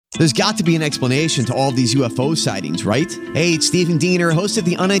There's got to be an explanation to all these UFO sightings, right? Hey, it's Stephen Diener, host of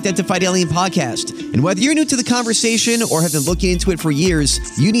the Unidentified Alien Podcast. And whether you're new to the conversation or have been looking into it for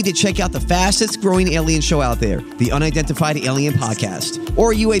years, you need to check out the fastest growing alien show out there, the Unidentified Alien Podcast,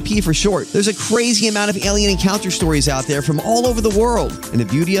 or UAP for short. There's a crazy amount of alien encounter stories out there from all over the world. And the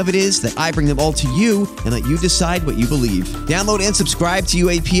beauty of it is that I bring them all to you and let you decide what you believe. Download and subscribe to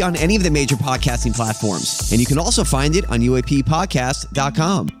UAP on any of the major podcasting platforms. And you can also find it on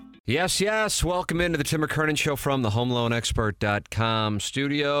UAPpodcast.com. Yes. Welcome into the Tim McKernan Show from the HomeLoanExpert.com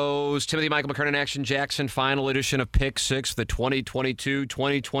studios. Timothy Michael McKernan, Action Jackson, final edition of Pick 6, the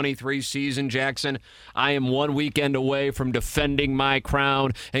 2022-2023 season. Jackson, I am 1 weekend away from defending my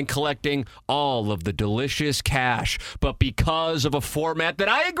crown and collecting all of the delicious cash. But because of a format that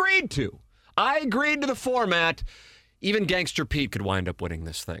I agreed to the format, even Gangster Pete could wind up winning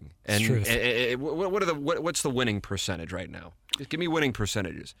this thing. And what's the winning percentage right now? Just give me winning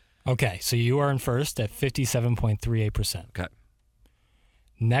percentages. Okay, so you are in first at 57.38%. Okay.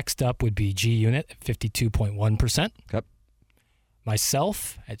 Next up would be G Unit at 52.1%. Okay.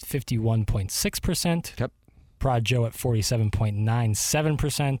 Myself at 51.6%. Okay. Prod Joe at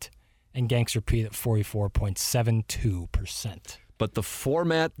 47.97%. And Gangster Pete at 44.72%. But the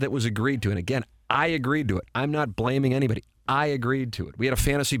format that was agreed to, and again, I agreed to it. I'm not blaming anybody. I agreed to it. We had a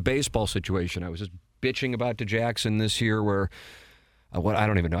fantasy baseball situation I was just bitching about to Jackson this year where, I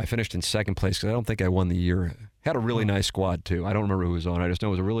don't even know. I finished in second place because I don't think I won the year. Had a really nice squad, too. I don't remember who was on. I just know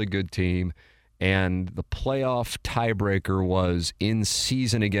it was a really good team. And the playoff tiebreaker was in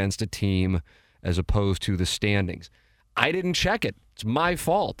season against a team as opposed to the standings. I didn't check it. It's my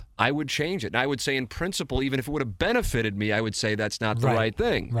fault. I would change it. And I would say in principle, even if it would have benefited me, I would say that's not the right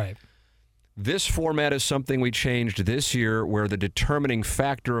thing. Right. This format is something we changed this year where the determining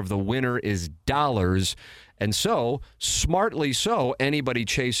factor of the winner is dollars. And so, smartly so, anybody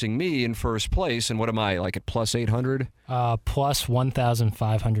chasing me in first place, and what am I, like at plus 800? Plus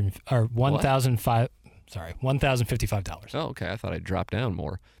 1,500, or $1,055. Oh, okay. I thought I'd drop down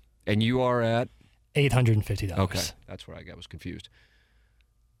more. And you are at? $850. Okay. That's where I was confused.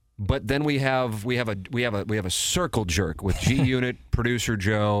 But then we have a circle jerk with G Unit, Producer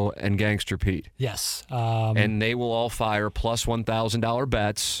Joe, and Gangster Pete. Yes. And they will all fire plus $1,000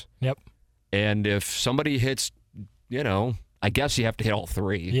 bets. Yep. And if somebody hits, I guess you have to hit all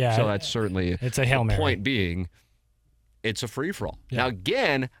three. Yeah. So that's certainly it's a Hail Mary. Point being, it's a free-for-all. Yeah. Now,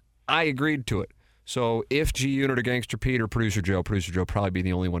 again, I agreed to it. So if G Unit or Gangster Pete or Producer Joe probably be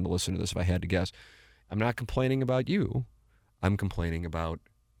the only one to listen to this if I had to guess. I'm not complaining about you. I'm complaining about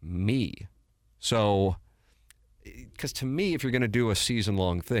me. So, because to me, if you're going to do a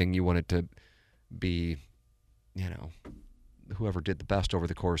season-long thing, you want it to be, whoever did the best over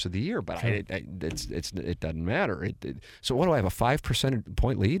the course of the year. But it doesn't matter. So what do I have, a 5 percentage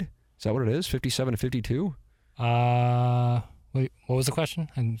point lead? Is that what it is, 57 to 52? Wait, what was the question?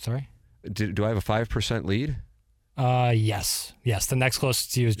 I'm sorry. Do I have a 5% lead? Yes. The next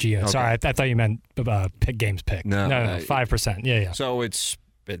closest to you is Gio. Okay. Sorry, I thought you meant pick games pick. No, 5%. Yeah. So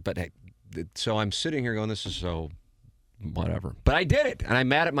so I'm sitting here going, this is so whatever. But I did it, and I'm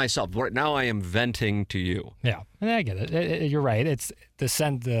mad at myself. Now I am venting to you. Yeah, and I get it. You're right. It's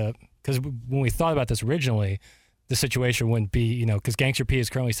because when we thought about this originally, the situation wouldn't be, because Gangster P is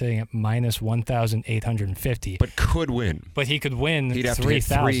currently sitting at minus 1,850. But could win. But he could win 3,000. He'd have to hit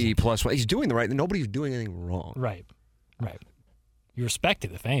 3 plus 1. He's doing the right thing. Nobody's doing anything wrong. Right. You respect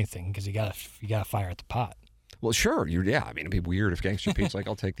it, if anything, because you gotta fire at the pot. Well, sure. It'd be weird if Gangster Pete's like,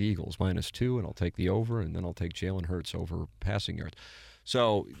 I'll take the Eagles -2, and I'll take the over, and then I'll take Jalen Hurts over passing yards.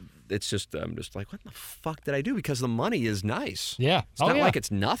 So it's just, I'm just like, what the fuck did I do? Because the money is nice. Yeah. It's not like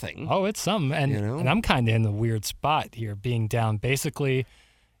it's nothing. Oh, it's something. And I'm kind of in the weird spot here, being down basically,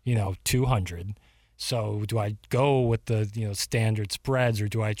 200. So do I go with the, standard spreads, or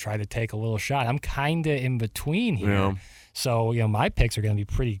do I try to take a little shot? I'm kind of in between here. Yeah. So, my picks are going to be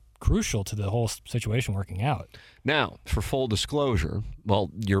pretty crucial to the whole situation working out. Now, for full disclosure,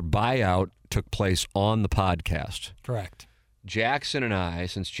 your buyout took place on the podcast. Correct. Jackson and I,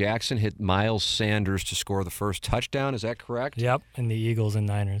 since Jackson hit Miles Sanders to score the first touchdown, is that correct? Yep, and the Eagles and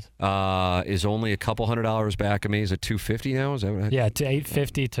Niners. Is only a couple $100 back of me. Is it $250 now? Is that what Yeah, to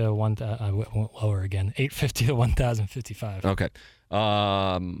 $850 to one. I went lower again. $850 to $1,055. Okay.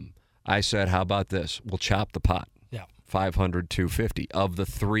 I said, how about this? We'll chop the pot. Yeah. $500, $250 of the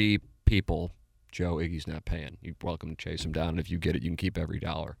 3 people. Joe, Iggy's not paying. You're welcome to chase him down. And if you get it, you can keep every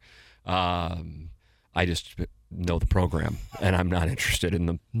dollar. I just know the program, and I'm not interested in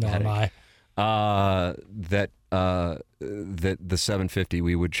the headache. Am I. That the $750,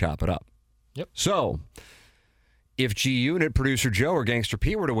 we would chop it up. Yep. So if G Unit, Producer Joe, or Gangster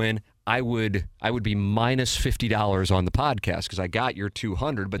P were to win, I would be minus $50 on the podcast because I got your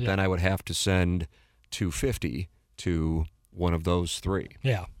 200, but then I would have to send 250 to one of those three.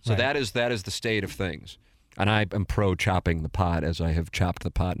 Yeah. So that is the state of things. And I am pro chopping the pot, as I have chopped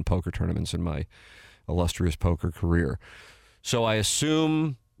the pot in poker tournaments in my illustrious poker career. So I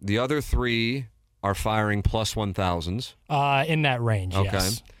assume the other three are firing plus 1,000s. In that range, okay.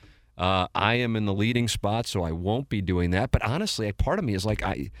 Yes. I am in the leading spot, so I won't be doing that. But honestly, part of me is like,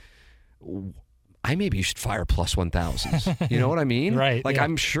 I maybe should fire plus 1,000s. You know what I mean? Right. Like,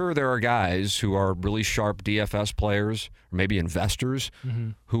 I'm sure there are guys who are really sharp DFS players, or maybe investors,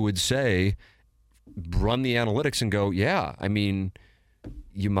 who would say, run the analytics and go, yeah, I mean,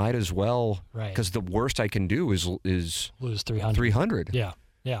 you might as well, because the worst I can do is lose 300. 300.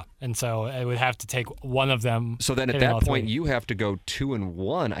 Yeah, and so it would have to take one of them. So then at that point, you have to go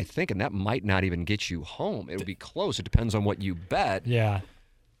 2-1, I think, and that might not even get you home. It would be close. It depends on what you bet. Yeah.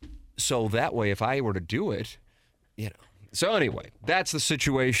 So that way, if I were to do it, So anyway, that's the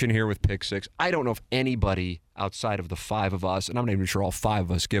situation here with Pick Six. I don't know if anybody outside of the five of us, and I'm not even sure all five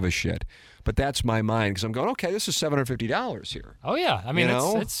of us give a shit, but that's my mind because I'm going, okay, this is $750 here. Oh, yeah. I mean,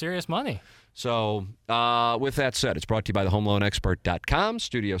 it's serious money. So with that said, it's brought to you by thehomeloanexpert.com,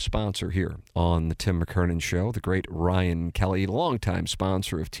 studio sponsor here on the Tim McKernan Show, the great Ryan Kelly, longtime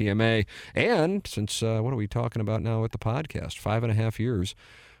sponsor of TMA, and since, what are we talking about now with the podcast? 5.5 years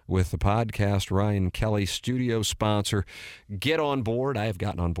with the podcast, Ryan Kelly, studio sponsor. Get on board. I have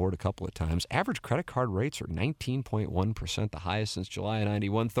gotten on board a couple of times. Average credit card rates are 19.1%, the highest since July of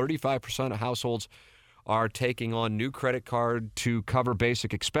 91. 35% of households are taking on new credit card to cover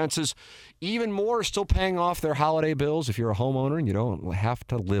basic expenses. Even more are still paying off their holiday bills. If you're a homeowner and you don't have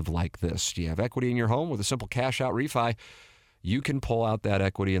to live like this, do you have equity in your home with a simple cash-out refi? You can pull out that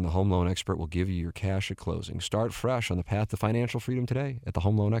equity, and the Home Loan Expert will give you your cash at closing. Start fresh on the path to financial freedom today at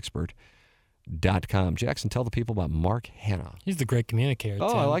thehomeloanexpert.com. Jackson, tell the people about Mark Hanna. He's the great communicator. Oh,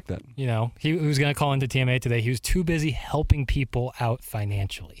 Tim. I like that. You know, he was going to call into TMA today. He was too busy helping people out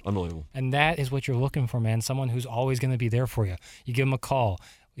financially. Unbelievable. And that is what you're looking for, man. Someone who's always going to be there for you. You give him a call.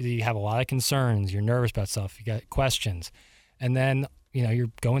 You have a lot of concerns. You're nervous about stuff. You got questions. And then,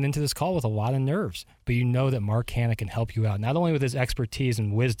 you're going into this call with a lot of nerves, but you know that Mark Hanna can help you out, not only with his expertise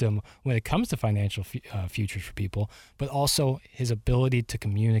and wisdom when it comes to financial futures for people, but also his ability to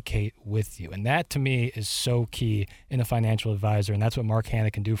communicate with you. And that, to me, is so key in a financial advisor, and that's what Mark Hanna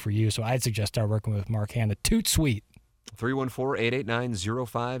can do for you. So I'd suggest start working with Mark Hanna. Toot sweet.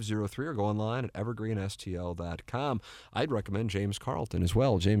 314-889-0503 or go online at evergreenstl.com. I'd recommend James Carlton as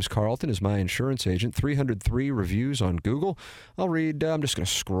well. James Carlton is my insurance agent. 303 reviews on Google. I'll read. I'm just going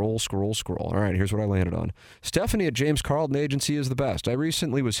to scroll. All right, here's what I landed on. Stephanie at James Carlton Agency is the best. I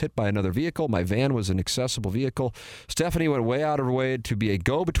recently was hit by another vehicle. My van was an accessible vehicle. Stephanie went way out of her way to be a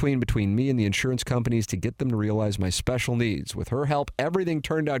go-between between me and the insurance companies to get them to realize my special needs. With her help, everything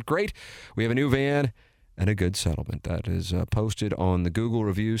turned out great. We have a new van and a good settlement. That is posted on the Google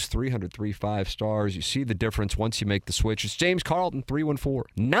reviews, 303 5 stars. You see the difference once you make the switch. It's James Carlton,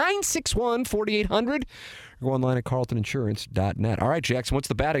 314-961-4800. Go online at carltoninsurance.net. All right, Jackson, what's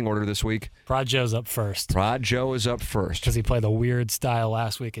the batting order this week? Prod Joe's up first. Prod Joe is up first. Because he played a weird style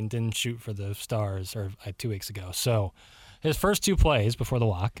last week and didn't shoot for the Stars 2 weeks ago. So his first two plays before the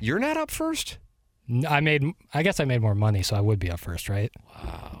walk. You're not up first? I guess I made more money, so I would be up first, right?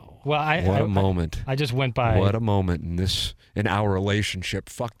 Wow. Well, what a moment. I just went by. What a moment in our relationship.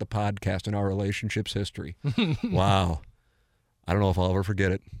 Fuck the podcast in our relationship's history. Wow. I don't know if I'll ever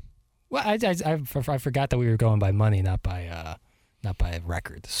forget it. Well, I forgot that we were going by money, not by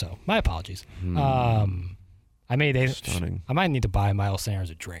record. So my apologies. I made Stunning. I might need to buy Miles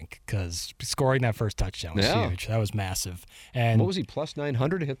Sanders a drink because scoring that first touchdown was huge. That was massive. And what was he, plus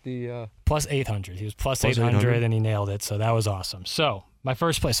 900 to hit the... Plus 800. He was plus 800 and he nailed it, so that was awesome. So my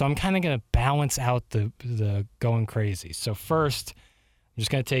first play. So I'm kind of going to balance out the going crazy. So first, I'm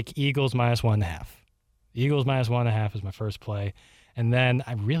just going to take Eagles minus 1.5. Eagles minus 1.5 is my first play. And then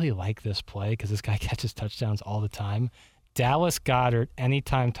I really like this play because this guy catches touchdowns all the time. Dallas Goedert,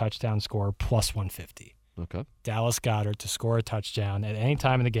 anytime touchdown score, plus 150. Okay. Dallas Goedert to score a touchdown at any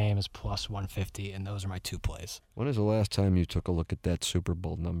time in the game is plus 150, and those are my two plays. When is the last time you took a look at that Super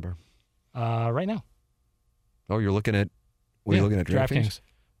Bowl number? Right now. Oh, you're looking at... Were you looking at DraftKings?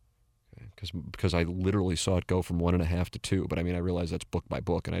 Okay. Because I literally saw it go from 1.5 to 2, but I mean I realize that's book by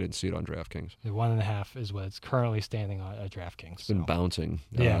book, and I didn't see it on DraftKings. The 1.5 is what it's currently standing on at DraftKings. It's been bouncing.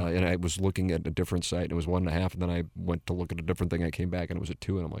 Yeah. And I was looking at a different site, and it was 1.5, and then I went to look at a different thing. I came back, and it was at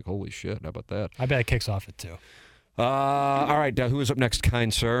 2, and I'm like, holy shit, how about that? I bet it kicks off at 2. All right, who is up next,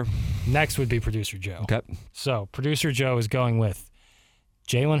 kind sir? Next would be Producer Joe. Okay. So Producer Joe is going with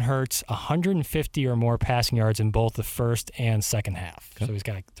Jalen Hurts, 150 or more passing yards in both the first and second half. Okay. So he's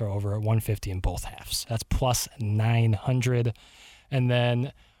got to throw over 150 in both halves. That's plus 900. And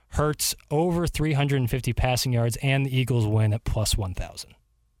then Hurts over 350 passing yards and the Eagles win at plus 1,000.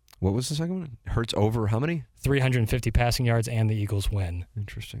 What was the second one? Hurts over how many? 350 passing yards and the Eagles win.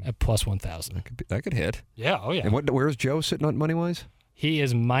 Interesting. At plus 1,000. That could hit. Yeah, oh yeah. And where's Joe sitting on money-wise? He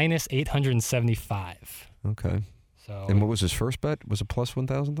is minus 875. Okay. So. And what was his first bet? Was it plus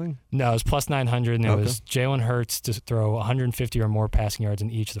 1,000 thing? No, it was plus 900, and it was Jalen Hurts to throw 150 or more passing yards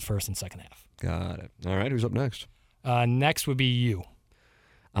in each of the first and second half. Got it. All right, who's up next? Next would be you.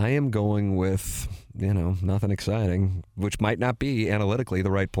 I am going with, nothing exciting, which might not be analytically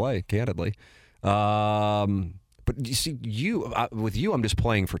the right play, candidly. But you see, with you, I'm just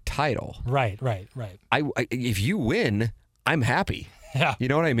playing for title. Right. If you win, I'm happy. Yeah. You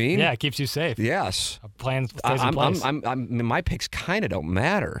know what I mean? Yeah, it keeps you safe. Yes. A plan stays in place. My picks kind of don't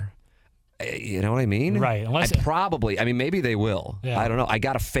matter. You know what I mean? Right. Maybe they will. Yeah. I don't know. I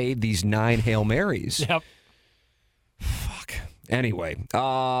got to fade these 9 Hail Marys. Yep. Fuck. Anyway,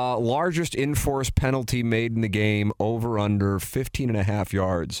 largest enforced penalty made in the game, over under 15.5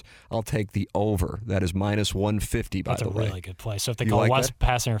 yards. I'll take the over. That is minus 150, by the way. That's a really good play. So if they call one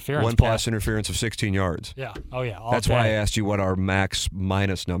pass interference. One pass interference of 16 yards. Yeah. Oh, yeah. That's why I asked you what our max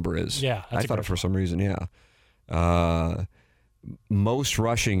minus number is. Yeah. I thought it for some reason, yeah. Most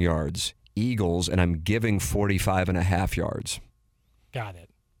rushing yards, Eagles, and I'm giving 45.5 yards. Got it.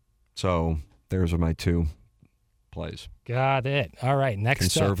 So there's my 2 plays. Got it. All right, next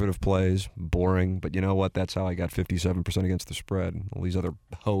Conservative plays, boring, but you know what? That's how I got 57% against the spread. All these other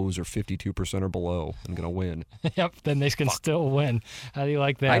hoes are 52% or below. I'm going to win. Yep, then they can still win. How do you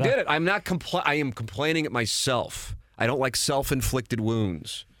like that? I did it. I'm not I am complaining at myself. I don't like self-inflicted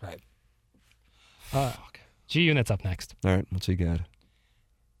wounds. Right. G-Unit's up next. All right, what's he got?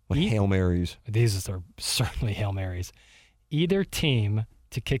 What Hail Marys? These are certainly Hail Marys. Either team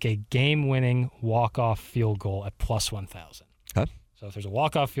to kick a game-winning walk-off field goal at plus 1,000. Okay. So if there's a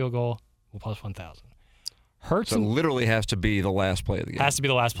walk-off field goal, we'll plus 1,000. Hurts. So it literally has to be the last play of the game. Has to be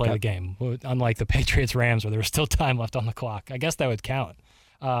the last play of the game. Unlike the Patriots-Rams where there was still time left on the clock. I guess that would count.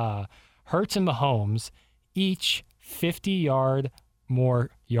 Hurts and Mahomes, each 50-yard more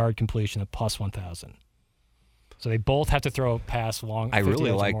yard completion at plus 1,000. So they both have to throw a pass long. I really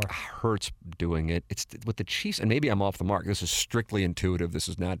like Hurts doing it. It's with the Chiefs, and maybe I'm off the mark. This is strictly intuitive. This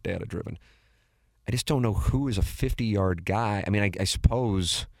is not data-driven. I just don't know who is a 50-yard guy. I mean, I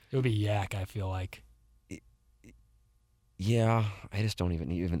suppose it would be Yak. I feel like. Yeah, I just don't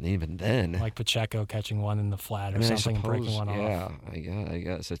even then. Like Pacheco catching one in the flat or something and breaking one off. Yeah, I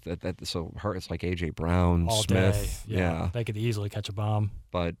guess so. It's like A.J. Brown, all Smith. Day. Yeah, they could easily catch a bomb.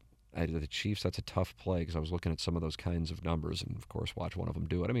 But the Chiefs, that's a tough play because I was looking at some of those kinds of numbers and, of course, watch one of them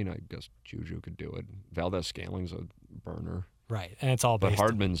do it. I mean, I guess Juju could do it. Valdez-Scanling's a burner. Right, and it's all based. But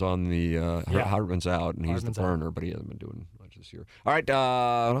Hardman's on the Hardman's out, and he's the burner, but he hasn't been doing much this year. All right,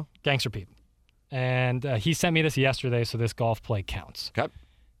 Gangster Pete. And he sent me this yesterday, so this golf play counts. Okay.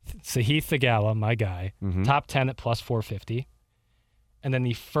 Sahith Theegala, my guy, top 10 at plus 450. And then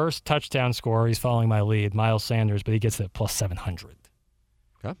the first touchdown scorer, he's following my lead, Miles Sanders, but he gets it at plus 700.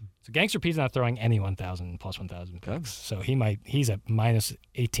 Okay. So Gangster Pete's not throwing any 1,000 plus 1,000 picks. So he's at minus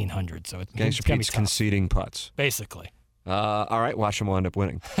 1,800. So Gangster Pete's conceding putts. Basically. All right, watch him wind up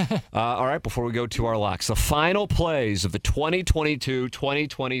winning. All right, before we go to our locks, the final plays of the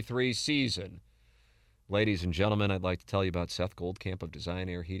 2022-2023 season. Ladies and gentlemen, I'd like to tell you about Seth Goldcamp of Design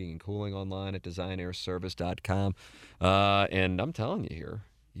Air Heating and Cooling online at designairservice.com. And I'm telling you here,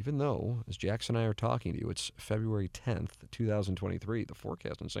 even though, as Jackson and I are talking to you, it's February 10th, 2023, the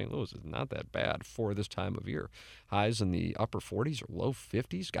forecast in St. Louis is not that bad for this time of year. Highs in the upper 40s or low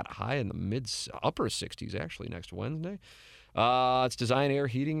 50s, got a high in the upper 60s actually next Wednesday. It's Design Air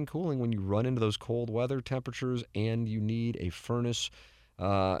Heating and Cooling when you run into those cold weather temperatures and you need a furnace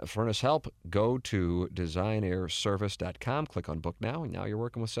help. Go to designairservice.com, click on book now, and now you're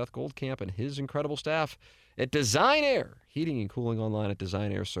working with Seth Goldcamp and his incredible staff at Design Air Heating and Cooling online at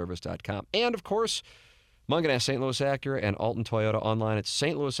designairservice.com. And of course, Munganast St. Louis Acura and Alton Toyota online at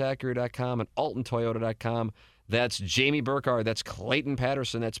stlouisacura.com and altontoyota.com. That's Jamie Burkhardt, that's Clayton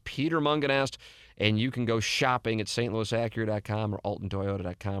Patterson, that's Peter Munganast, and you can go shopping at stlouisacura.com or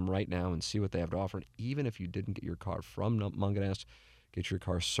altontoyota.com right now and see what they have to offer. And even if you didn't get your car from Munganast, get your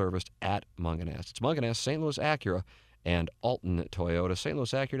car serviced at Munganast. It's Munganast, St. Louis Acura, and Alton Toyota.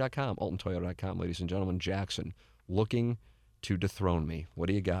 stlouisacura.com, altontoyota.com, ladies and gentlemen. Jackson looking to dethrone me. What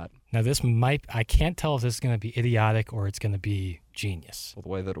do you got? Now, I can't tell if this is going to be idiotic or it's going to be genius. Well, the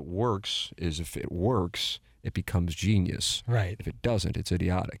way that it works is if it works, it becomes genius. Right. If it doesn't, it's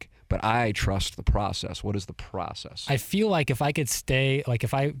idiotic. But I trust the process. What is the process? I feel like if I could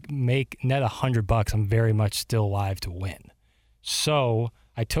if I make net $100, I'm very much still alive to win. So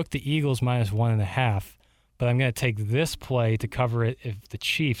I took the Eagles minus 1.5, but I'm going to take this play to cover it if the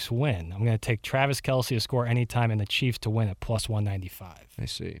Chiefs win. I'm going to take Travis Kelce to score anytime and the Chiefs to win at plus 195. I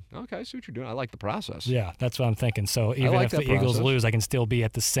see. Okay, I see what you're doing. I like the process. Yeah, that's what I'm thinking. So even if the Eagles lose, I can still be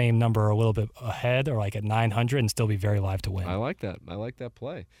at the same number or a little bit ahead or like at 900 and still be very live to win. I like that. I like that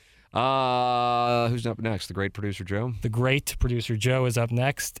play. Who's up next? The great producer Joe? The great producer Joe is up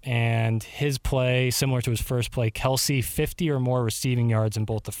next, and his play, similar to his first play, Kelce 50 or more receiving yards in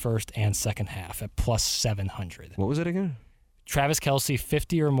both the first and second half at plus 700. What was it again? Travis Kelce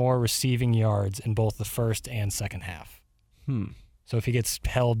 50 or more receiving yards in both the first and second half. So if he gets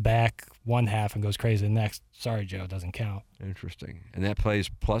held back one half and goes crazy the next, sorry, Joe, it doesn't count. Interesting. And that plays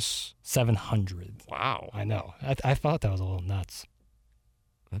plus 700. Wow. I know. I thought that was a little nuts.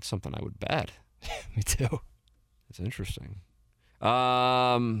 That's something I would bet. Me too. That's interesting.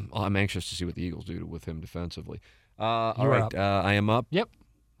 I'm anxious to see what the Eagles do with him defensively. All right, I am up. Yep.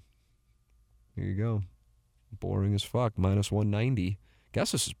 Here you go. Boring as fuck. Minus 190.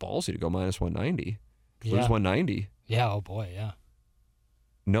 Guess this is ballsy to go minus 190. Yeah. Lose 190. Yeah. Oh boy. Yeah.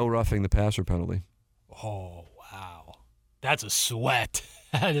 No roughing the passer penalty. Oh wow. That's a sweat.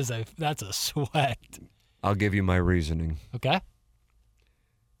 That's a sweat. I'll give you my reasoning. Okay.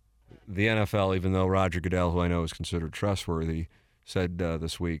 The NFL, even though Roger Goodell, who I know is considered trustworthy, said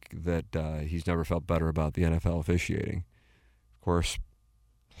this week that he's never felt better about the NFL officiating. Of course,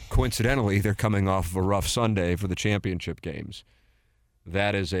 coincidentally, they're coming off of a rough Sunday for the championship games.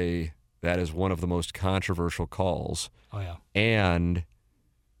 That is one of the most controversial calls. Oh yeah. And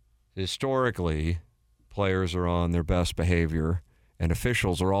historically, players are on their best behavior, and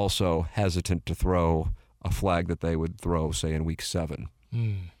officials are also hesitant to throw a flag that they would throw, say, in Week 7.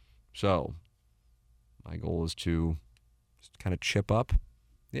 So, my goal is to just kind of chip up.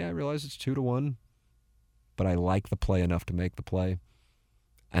 Yeah, I realize it's 2-1, but I like the play enough to make the play.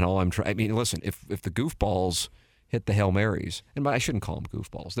 And all I'm trying, I mean, listen, if the goofballs hit the Hail Marys, and I shouldn't call them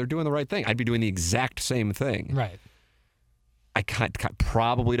goofballs, they're doing the right thing. I'd be doing the exact same thing. Right.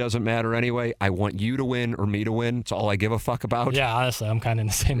 Probably doesn't matter anyway. I want you to win or me to win. It's all I give a fuck about. Yeah, honestly, I'm kind of in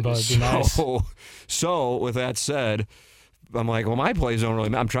the same boat. It'd be nice. So, with that said, I'm like, well, my plays don't really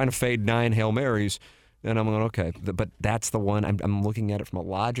matter. I'm trying to fade 9 Hail Marys, and I'm going, okay. But that's the one. I'm looking at it from a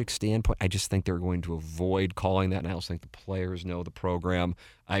logic standpoint. I just think they're going to avoid calling that, and I also think the players know the program.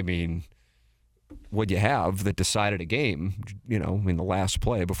 I mean, what you have that decided a game, the last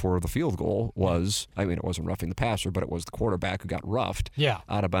play before the field goal was, it wasn't roughing the passer, but it was the quarterback who got roughed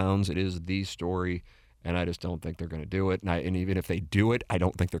out of bounds. It is the story, and I just don't think they're going to do it. And even if they do it, I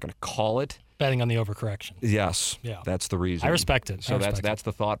don't think they're going to call it. Betting on the overcorrection. Yes. Yeah. That's the reason. I respect it. So that's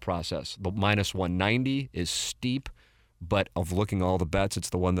the thought process. The minus 190 is steep, but of looking all the bets,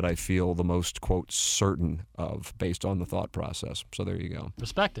 it's the one that I feel the most, quote, certain of based on the thought process. So there you go.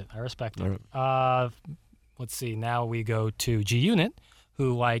 Respect it. I respect it. All right. Let's see. Now we go to G-Unit,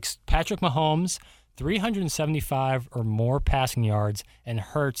 who likes Patrick Mahomes, 375 or more passing yards, and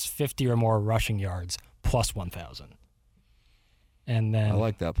Hurts 50 or more rushing yards, plus 1,000. And then I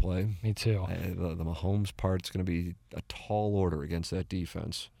like that play. Me too. The Mahomes part's going to be a tall order against that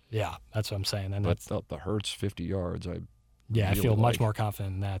defense. Yeah, that's what I'm saying. And but the Hurts 50 yards, I feel much more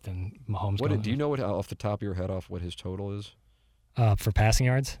confident in that than Mahomes. Do you know what off the top of your head what his total is? For passing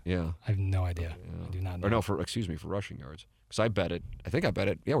yards? Yeah. I have no idea. Yeah. I do not know. Or no, for rushing yards. Because I bet it. I think I bet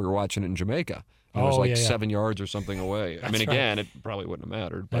it. Yeah, we were watching it in Jamaica. It was 7 yards or something away. Again, it probably wouldn't have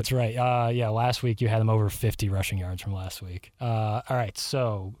mattered. But. That's right. Last week you had him over 50 rushing yards from last week. All right,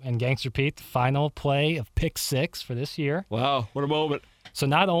 so, and Gangster Pete, the final play of pick 6 for this year. Wow, what a moment. So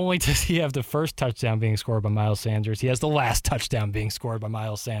not only does he have the first touchdown being scored by Miles Sanders, he has the last touchdown being scored by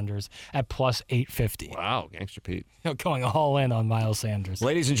Miles Sanders at plus 850. Wow, Gangster Pete. Going all in on Miles Sanders.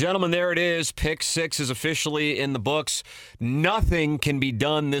 Ladies and gentlemen, there it is. Pick 6 is officially in the books. Nothing can be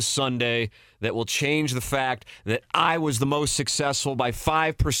done this Sunday that will change the fact that I was the most successful by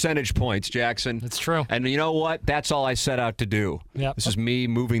 5 percentage points, Jackson. That's true. And you know what? That's all I set out to do. Yep. This is me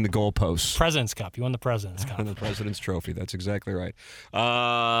moving the goalposts. President's Cup. You won the President's Cup. The President's Trophy. That's exactly right.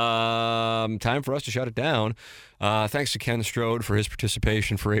 Time for us to shut it down. Thanks to Ken Strode for his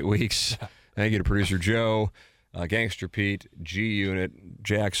participation for 8 weeks. Thank you to producer Joe, Gangster Pete, G-Unit,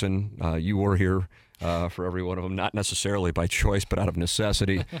 Jackson. You were here. for every one of them, not necessarily by choice, but out of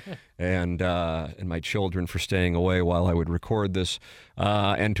necessity, and my children for staying away while I would record this,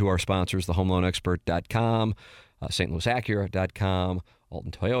 and to our sponsors, thehomeloanexpert.com, stlouisacura.com,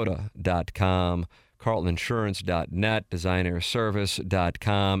 altontoyota.com, carltoninsurance.net,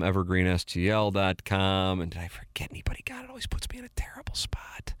 designairservice.com, evergreenstl.com, and did I forget anybody? God, it always puts me in a terrible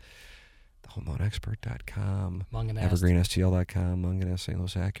spot. Thehomeloanexpert.com, evergreenstl.com, Munganest, St.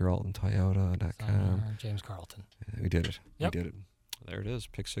 Louis Acura, altontoyota.com. James Carlton. We did it. Yep. We did it. There it is.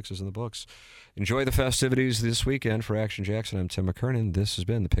 Pick Six is in the books. Enjoy the festivities this weekend. For Action Jackson, I'm Tim McKernan. This has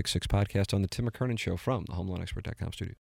been the Pick Six Podcast on the Tim McKernan Show from the HomeLoanExpert.com studio.